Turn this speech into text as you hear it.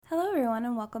everyone,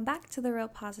 and welcome back to the Real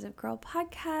Positive Girl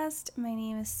podcast. My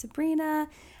name is Sabrina.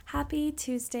 Happy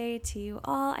Tuesday to you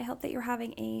all. I hope that you're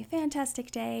having a fantastic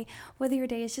day, whether your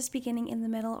day is just beginning, in the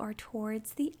middle, or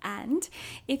towards the end.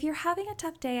 If you're having a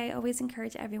tough day, I always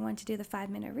encourage everyone to do the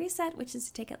 5-minute reset, which is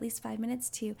to take at least 5 minutes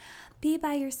to be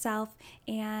by yourself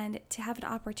and to have an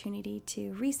opportunity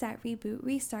to reset, reboot,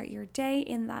 restart your day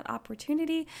in that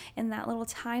opportunity, in that little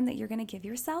time that you're going to give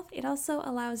yourself. It also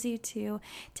allows you to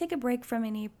take a break from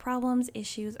any problems,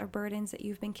 issues, or burdens that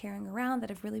you've been carrying around that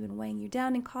have really been weighing you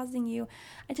down and causing you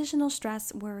additional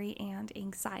stress, worry, and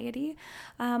anxiety.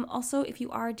 Also, if you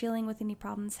are dealing with any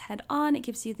problems head on, it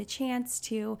gives you the chance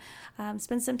to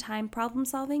spend some time problem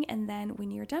solving, and then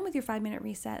when you're done with your 5-minute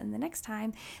reset and the next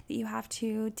time that you have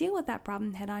to deal with that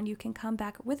problem head on, you can come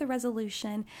back with a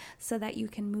resolution so that you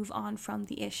can move on from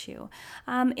the issue.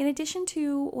 In addition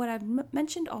to what I've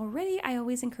mentioned already, I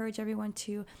always encourage everyone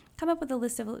to come up with a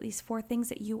list of at least 4 things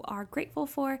that you are grateful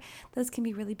for. Those can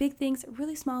be really big things,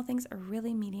 really small things, or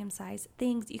really medium-sized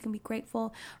things. You can be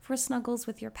grateful for snuggles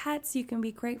with your pets. You can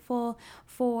be grateful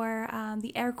for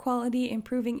the air quality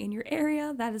improving in your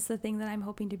area. That is the thing that I'm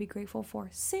hoping to be grateful for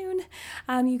soon.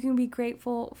 You can be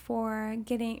grateful for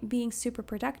being super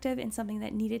productive in something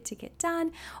that needed to get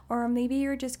done, or maybe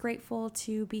you're just grateful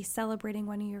to be celebrating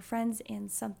one of your friends in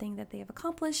something that they have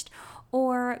accomplished,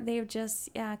 or they've just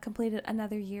completed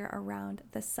another year around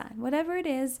the sun. Whatever it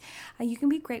is, you can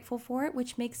be grateful for it,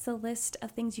 which makes the list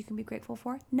of things you can be grateful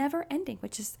for never ending,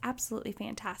 which is absolutely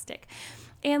fantastic.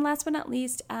 And last but not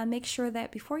least, make sure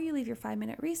that before you leave your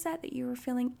 5-minute reset that you are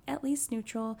feeling at least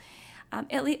neutral,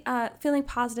 feeling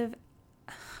positive.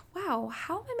 Wow,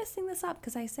 how am I messing this up?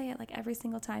 Because I say it like every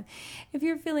single time. If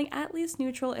you're feeling at least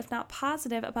neutral, if not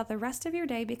positive, about the rest of your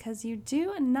day, because you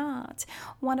do not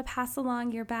want to pass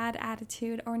along your bad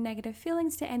attitude or negative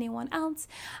feelings to anyone else,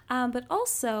 but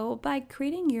also by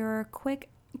creating your quick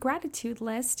gratitude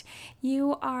list,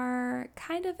 you are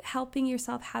kind of helping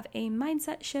yourself have a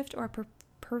mindset shift or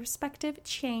perspective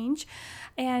change,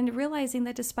 and realizing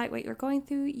that despite what you're going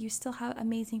through, you still have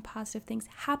amazing positive things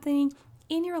happening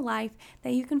in your life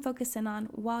that you can focus in on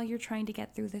while you're trying to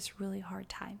get through this really hard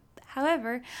time.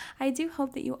 However, I do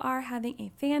hope that you are having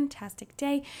a fantastic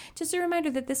day. Just a reminder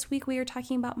that this week we are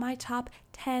talking about my top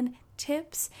 10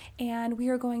 tips, and we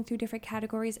are going through different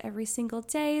categories every single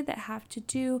day that have to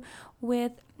do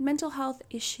with mental health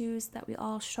issues that we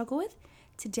all struggle with.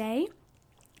 Today,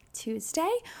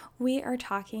 Tuesday, we are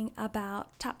talking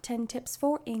about top 10 tips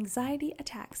for anxiety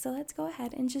attacks. So let's go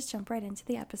ahead and just jump right into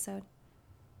the episode.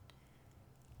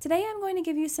 Today, I'm going to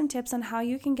give you some tips on how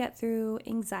you can get through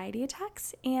anxiety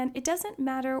attacks, and it doesn't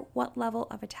matter what level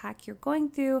of attack you're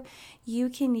going through, you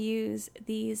can use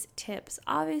these tips.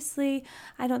 Obviously,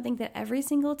 I don't think that every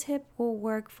single tip will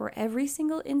work for every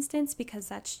single instance because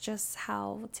that's just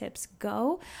how tips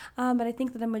go, but I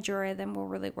think that a majority of them will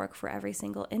really work for every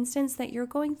single instance that you're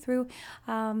going through.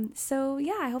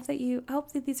 I hope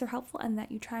that these are helpful and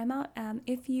that you try them out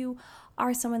if you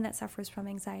are someone that suffers from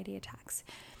anxiety attacks.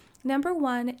 Number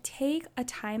 1, take a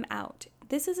time out.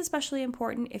 This is especially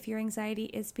important if your anxiety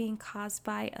is being caused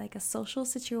by like a social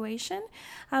situation,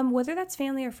 whether that's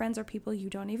family or friends or people you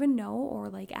don't even know, or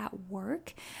like at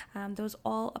work. Those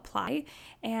all apply.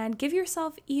 And give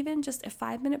yourself even just a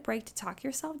 5-minute break to talk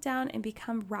yourself down and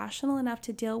become rational enough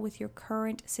to deal with your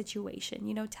current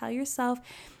situation. Tell yourself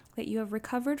that you have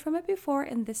recovered from it before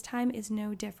and this time is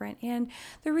no different. And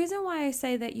the reason why I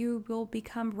say that you will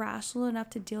become rational enough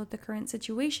to deal with the current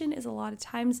situation is a lot of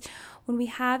times when we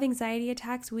have anxiety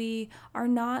attacks, we are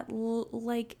not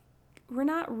we're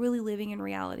not really living in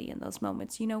reality in those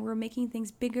moments. We're making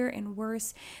things bigger and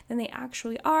worse than they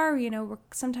actually are.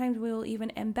 Sometimes we'll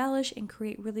even embellish and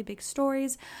create really big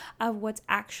stories of what's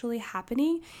actually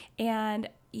happening. And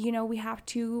we have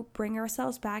to bring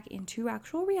ourselves back into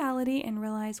actual reality and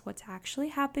realize what's actually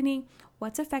happening,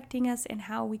 what's affecting us, and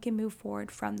how we can move forward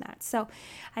from that. So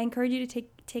I encourage you to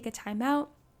take a time out.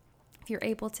 If you're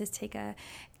able to take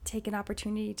an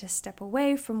opportunity to step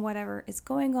away from whatever is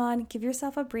going on, give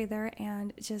yourself a breather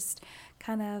and just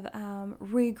kind of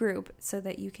regroup so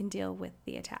that you can deal with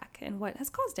the attack and what has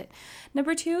caused it.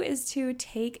 Number 2 is to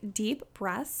take deep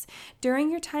breaths. During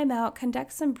your time out,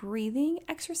 conduct some breathing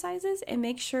exercises and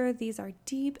make sure these are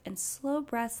deep and slow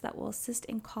breaths that will assist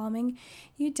in calming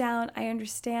you down. I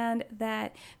understand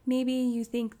that maybe you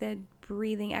think that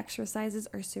breathing exercises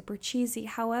are super cheesy.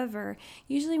 However,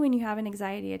 usually when you have an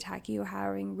anxiety attack, you're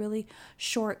having really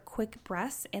short, quick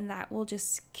breaths, and that will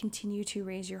just continue to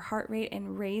raise your heart rate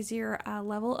and raise your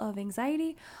level of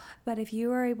anxiety. But if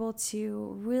you are able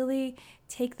to really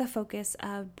take the focus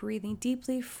of breathing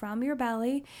deeply from your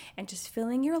belly and just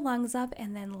filling your lungs up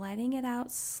and then letting it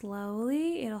out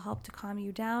slowly, it'll help to calm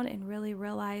you down and really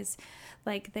realize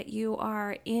like that you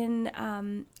are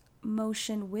in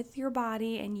motion with your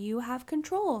body and you have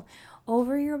control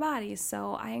over your body.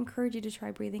 So I encourage you to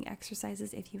try breathing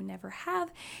exercises if you never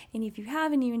have. And if you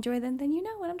have and you enjoy them, then you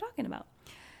know what I'm talking about.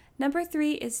 Number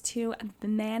 3 is to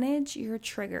manage your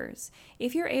triggers.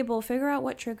 If you're able, figure out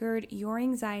what triggered your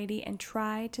anxiety and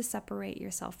try to separate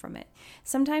yourself from it.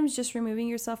 Sometimes just removing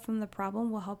yourself from the problem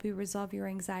will help you resolve your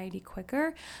anxiety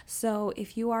quicker. So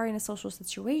if you are in a social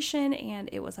situation and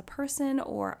it was a person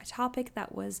or a topic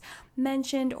that was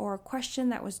mentioned or a question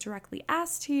that was directly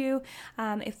asked to you,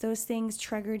 if those things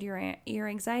triggered your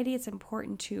anxiety, it's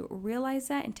important to realize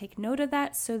that and take note of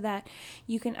that so that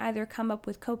you can either come up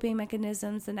with coping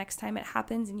mechanisms the next time it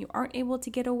happens and you aren't able to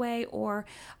get away, or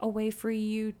a way for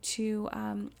you to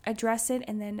address it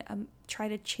and then try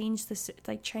to change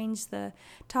the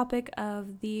topic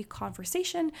of the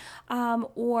conversation,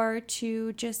 or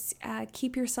to just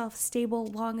keep yourself stable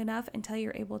long enough until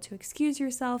you're able to excuse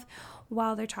yourself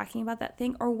while they're talking about that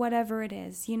thing or whatever it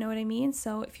is. You know what I mean?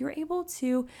 So if you're able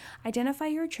to identify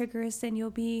your triggers, then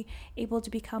you'll be able to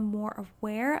become more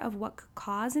aware of what could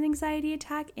cause an anxiety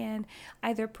attack and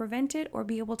either prevent it or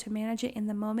be able to manage it in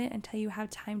the moment until you have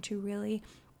time to really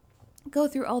go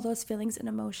through all those feelings and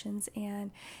emotions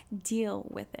and deal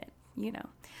with it, you know.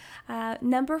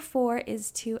 Number 4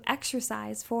 is to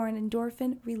exercise for an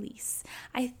endorphin release.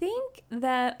 I think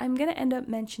that I'm going to end up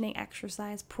mentioning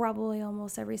exercise probably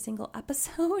almost every single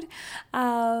episode.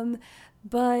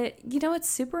 But, you know, it's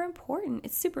super important.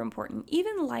 It's super important.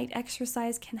 Even light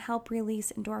exercise can help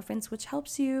release endorphins, which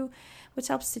helps to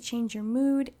change your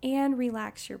mood and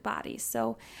relax your body.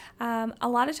 So a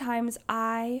lot of times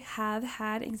I have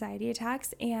had anxiety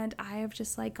attacks and I have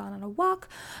just like gone on a walk,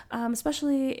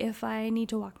 especially if I need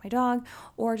to walk my dog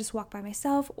or just walk by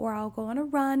myself, or I'll go on a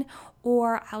run,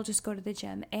 or I'll just go to the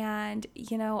gym. And,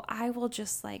 you know, I will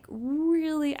just like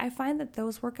really, I find that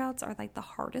those workouts are like the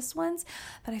hardest ones,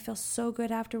 but I feel so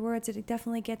good afterwards. It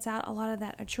definitely gets out a lot of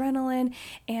that adrenaline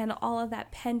and all of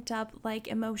that pent up like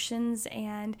emotions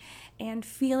and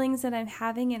feelings that I'm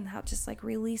having, and how just like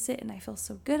release it. And I feel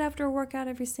so good after a workout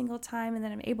every single time. And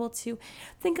then I'm able to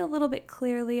think a little bit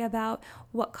clearly about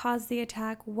what caused the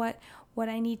attack, what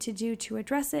I need to do to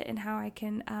address it, and how I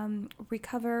can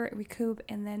recoup,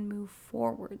 and then move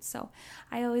forward. So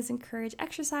I always encourage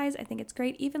exercise. I think it's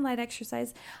great, even light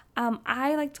exercise.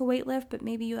 I like to weightlift, but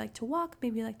maybe you like to walk,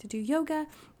 maybe you like to do yoga,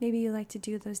 maybe you like to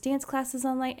do those dance classes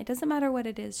online. It doesn't matter what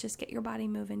it is, just get your body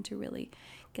moving to really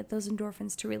get those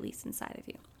endorphins to release inside of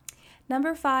you.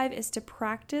 Number 5 is to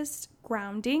practice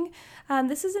grounding.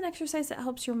 This is an exercise that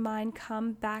helps your mind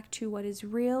come back to what is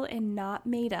real and not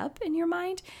made up in your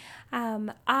mind.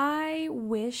 I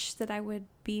wish that I would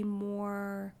be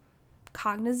more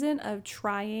cognizant of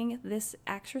trying this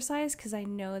exercise, because I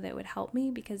know that would help me,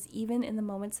 because even in the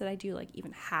moments that I do like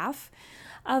even half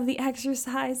of the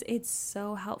exercise, it's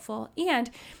so helpful. And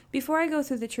before I go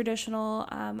through the traditional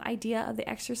idea of the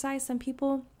exercise, some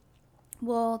people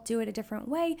will do it a different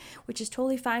way, which is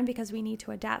totally fine because we need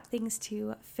to adapt things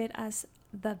to fit us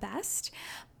the best.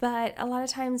 But a lot of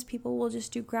times people will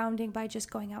just do grounding by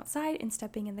just going outside and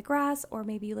stepping in the grass, or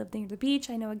maybe you live near the beach.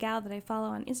 I know a gal that I follow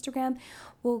on Instagram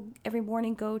will every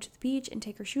morning go to the beach and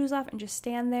take her shoes off and just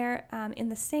stand there in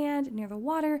the sand near the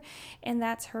water, and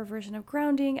that's her version of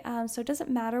grounding. So it doesn't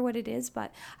matter what it is,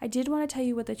 but I did want to tell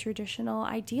you what the traditional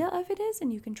idea of it is,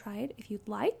 and you can try it if you'd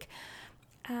like.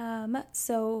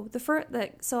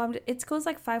 It goes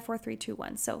like 5, 4, 3, 2,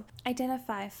 1. So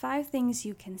identify 5 things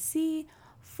you can see,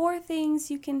 4 things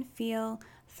you can feel,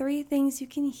 3 things you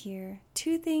can hear,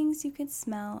 2 things you can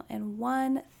smell, and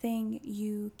 1 thing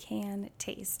you can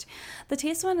taste. The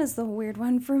taste one is the weird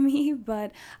one for me,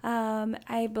 but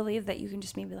I believe that you can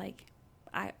just maybe like,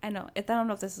 I don't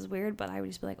know if this is weird, but I would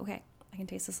just be like, okay, I can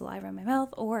taste the saliva in my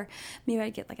mouth, or maybe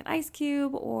I'd get like an ice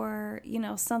cube, or, you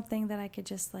know, something that I could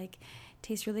just like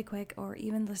taste really quick, or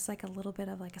even just like a little bit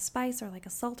of like a spice or like a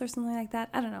salt or something like that.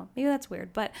 I don't know, maybe that's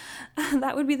weird, but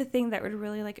that would be the thing that would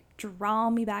really like draw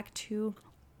me back to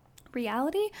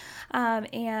reality.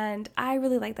 And I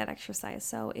really like that exercise.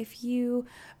 So if you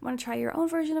want to try your own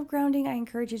version of grounding, I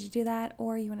encourage you to do that,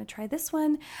 or you want to try this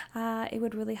one, it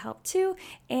would really help too.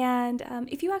 And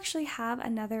if you actually have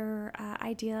another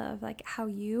idea of like how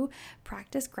you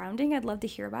practice grounding, I'd love to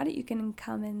hear about it. You can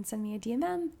come and send me a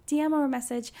DM or a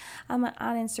message on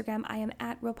Instagram. I am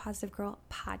at Real Positive Girl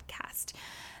Podcast.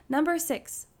 Number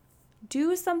 6,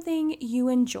 do something you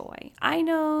enjoy. I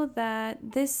know that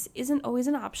this isn't always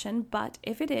an option, but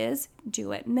if it is,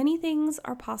 do it. Many things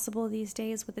are possible these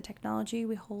days with the technology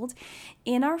we hold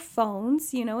in our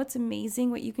phones. You know, it's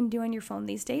amazing what you can do on your phone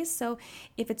these days. So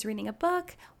if it's reading a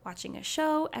book, watching a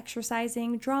show,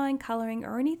 exercising, drawing, coloring,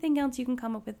 or anything else you can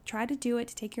come up with, try to do it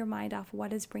to take your mind off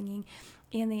what is bringing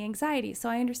in the anxiety. So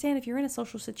I understand if you're in a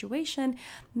social situation,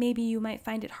 maybe you might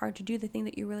find it hard to do the thing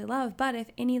that you really love. But if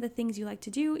any of the things you like to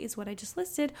do is what I just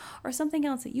listed, or something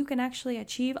else that you can actually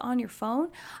achieve on your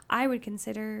phone, I would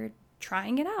consider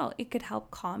trying it out. It could help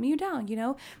calm you down. You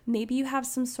know, maybe you have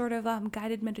some sort of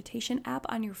guided meditation app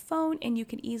on your phone, and you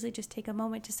can easily just take a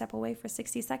moment to step away for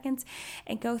 60 seconds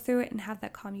and go through it and have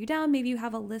that calm you down. Maybe you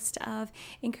have a list of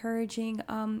encouraging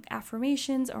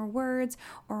affirmations or words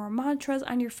or mantras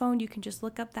on your phone. You can just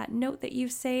look up that note that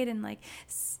you've saved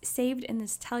and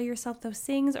just tell yourself those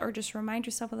things, or just remind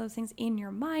yourself of those things in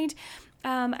your mind.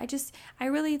 I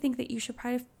really think that you should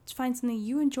probably find something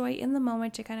you enjoy in the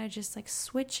moment to kind of just like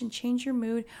switch and change your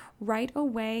mood right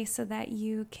away, so that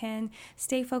you can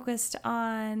stay focused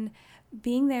on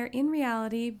being there in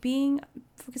reality,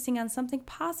 focusing on something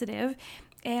positive,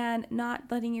 and not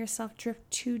letting yourself drift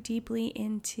too deeply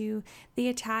into the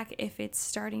attack if it's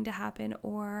starting to happen,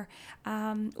 or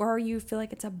you feel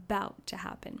like it's about to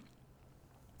happen.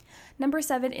 Number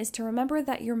 7 is to remember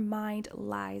that your mind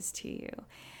lies to you.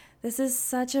 This is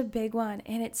such a big one,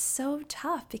 and it's so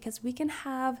tough because we can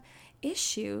have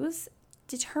issues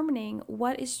determining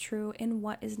what is true and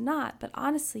what is not. But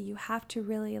honestly, you have to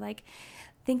really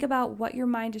think about what your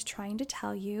mind is trying to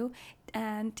tell you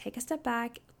and take a step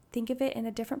back. Think of it in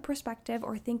a different perspective,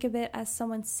 or think of it as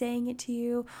someone saying it to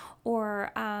you, or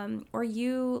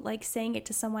you saying it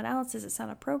to someone else. Does it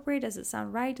sound appropriate? Does it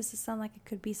sound right? Does it sound like it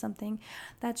could be something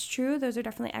that's true? Those are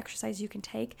definitely exercises you can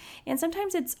take. And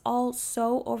sometimes it's all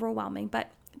so overwhelming,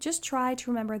 but just try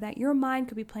to remember that your mind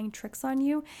could be playing tricks on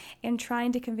you and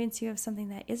trying to convince you of something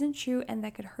that isn't true and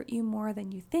that could hurt you more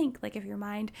than you think. Like if your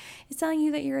mind is telling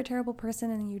you that you're a terrible person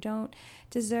and you don't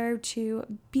deserve to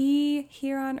be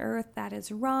here on earth, that is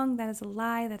wrong. That is a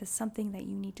lie. That is something that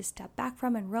you need to step back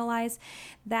from and realize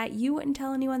that you wouldn't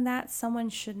tell anyone that. Someone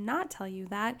should not tell you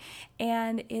that.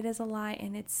 And it is a lie,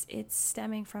 and it's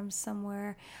stemming from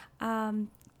somewhere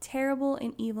terrible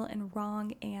and evil and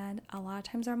wrong. And a lot of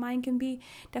times our mind can be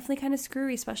definitely kind of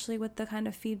screwy, especially with the kind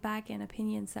of feedback and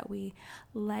opinions that we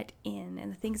let in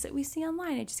and the things that we see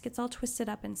online. It just gets all twisted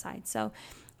up inside. So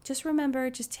just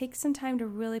remember, just take some time to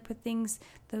really put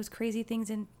those crazy things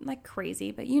in, like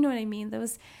crazy, but you know what I mean,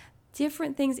 those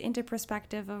different things into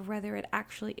perspective of whether it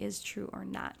actually is true or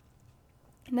not.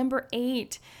 Number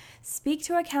 8, speak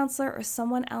to a counselor or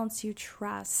someone else you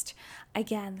trust.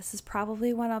 Again, this is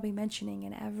probably one I'll be mentioning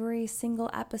in every single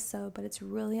episode, but it's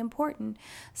really important.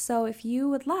 So if you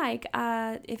would like,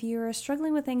 if you're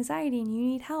struggling with anxiety and you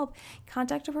need help,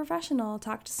 contact a professional,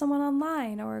 talk to someone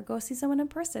online, or go see someone in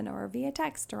person, or via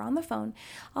text, or on the phone.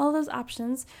 All of those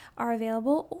options are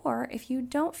available. Or if you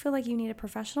don't feel like you need a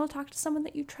professional, talk to someone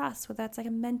that you trust, whether that's like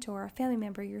a mentor, a family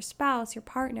member, your spouse, your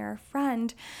partner, a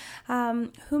friend,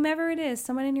 whomever it is,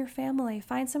 someone in your family.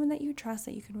 Find someone that you trust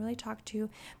that you can really talk to,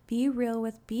 be real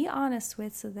with, be honest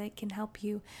with, so that it can help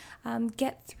you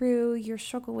get through your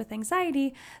struggle with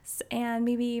anxiety, and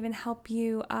maybe even help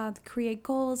you create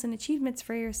goals and achievements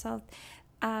for yourself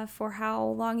for how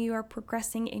long you are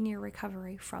progressing in your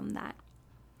recovery from that.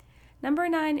 Number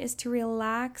 9 is to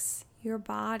relax your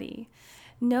body.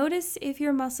 Notice if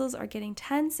your muscles are getting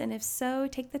tense, and if so,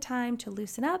 take the time to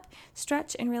loosen up,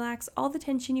 stretch, and relax all the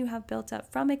tension you have built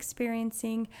up from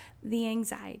experiencing the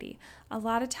anxiety. A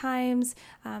lot of times,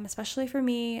 especially for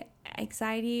me,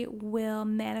 anxiety will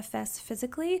manifest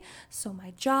physically, so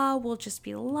my jaw will just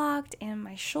be locked and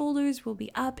my shoulders will be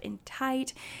up and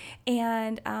tight,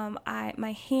 and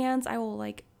my hands, I will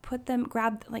put them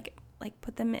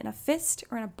in a fist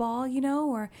or in a ball,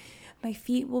 or my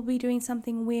feet will be doing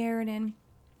something weird, and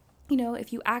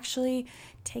If you actually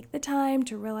take the time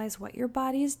to realize what your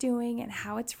body is doing and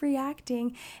how it's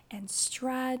reacting and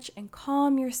stretch and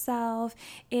calm yourself,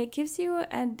 it gives you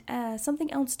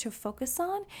something else to focus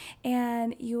on,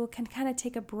 and you can kind of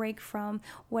take a break from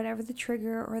whatever the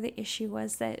trigger or the issue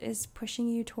was that is pushing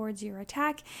you towards your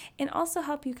attack, and also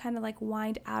help you kind of like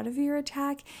wind out of your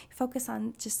attack, focus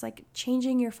on just like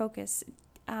changing your focus,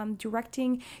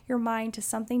 directing your mind to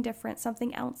something different,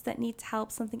 something else that needs help,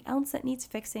 something else that needs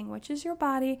fixing, which is your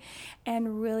body,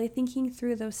 and really thinking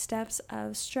through those steps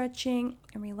of stretching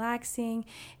and relaxing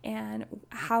and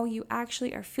how you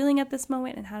actually are feeling at this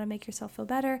moment and how to make yourself feel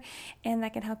better. And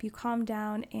that can help you calm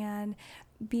down and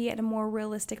be at a more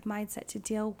realistic mindset to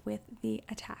deal with the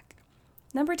attack.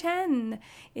 Number 10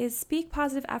 is speak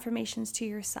positive affirmations to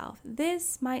yourself.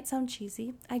 This might sound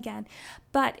cheesy, again,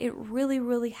 but it really,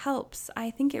 really helps.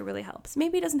 I think it really helps.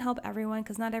 Maybe it doesn't help everyone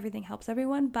because not everything helps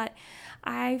everyone, but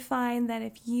I find that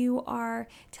if you are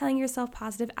telling yourself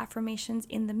positive affirmations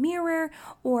in the mirror,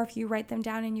 or if you write them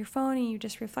down in your phone and you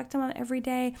just reflect on them every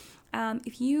day,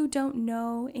 if you don't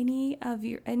know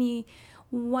any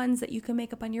ones that you can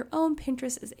make up on your own,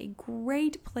 Pinterest is a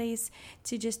great place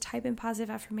to just type in positive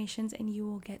affirmations and you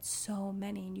will get so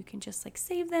many, and you can just like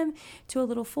save them to a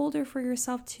little folder for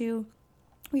yourself to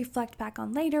reflect back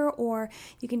on later, or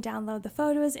you can download the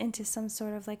photos into some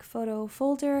sort of like photo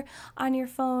folder on your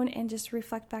phone and just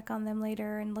reflect back on them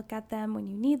later and look at them when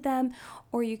you need them,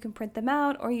 or you can print them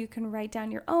out, or you can write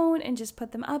down your own and just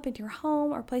put them up in your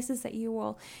home or places that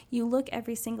you look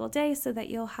every single day, so that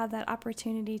you'll have that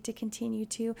opportunity to continue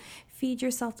to feed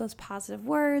yourself those positive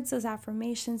words, those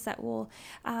affirmations that will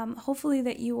hopefully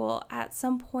that you will at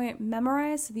some point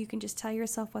memorize, so that you can just tell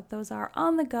yourself what those are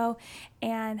on the go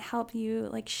and help you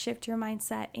like shift your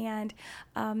mindset and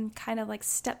kind of like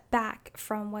step back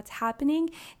from what's happening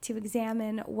to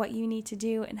examine what you need to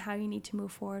do and how you need to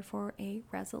move forward for a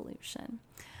resolution.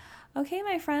 Okay,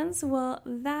 my friends, well,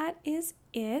 that is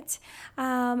it.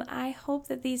 I hope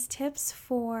that these tips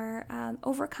for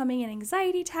overcoming an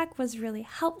anxiety attack was really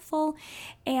helpful,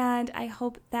 and I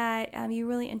hope that you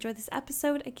really enjoyed this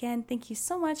episode. Again, thank you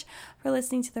so much for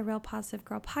listening to the Real Positive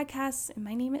Girl podcast.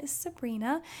 My name is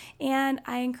Sabrina, and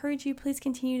I encourage you, please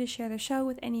continue to share the show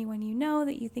with anyone you know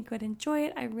that you think would enjoy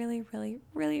it. I really, really,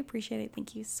 really appreciate it.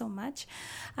 Thank you so much.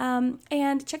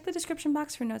 And check the description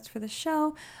box for notes for the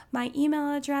show, my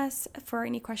email address for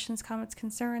any questions, comments,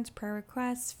 concerns, prayer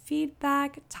requests,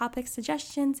 feedback, topic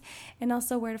suggestions, and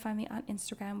also where to find me on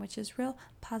Instagram, which is Real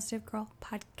Positive Girl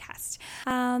Podcast.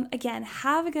 Again,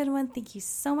 have a good one. Thank you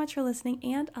so much for listening,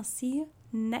 and I'll see you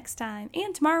next time.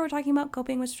 And tomorrow we're talking about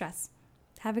coping with stress.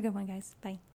 Have a good one, guys. Bye.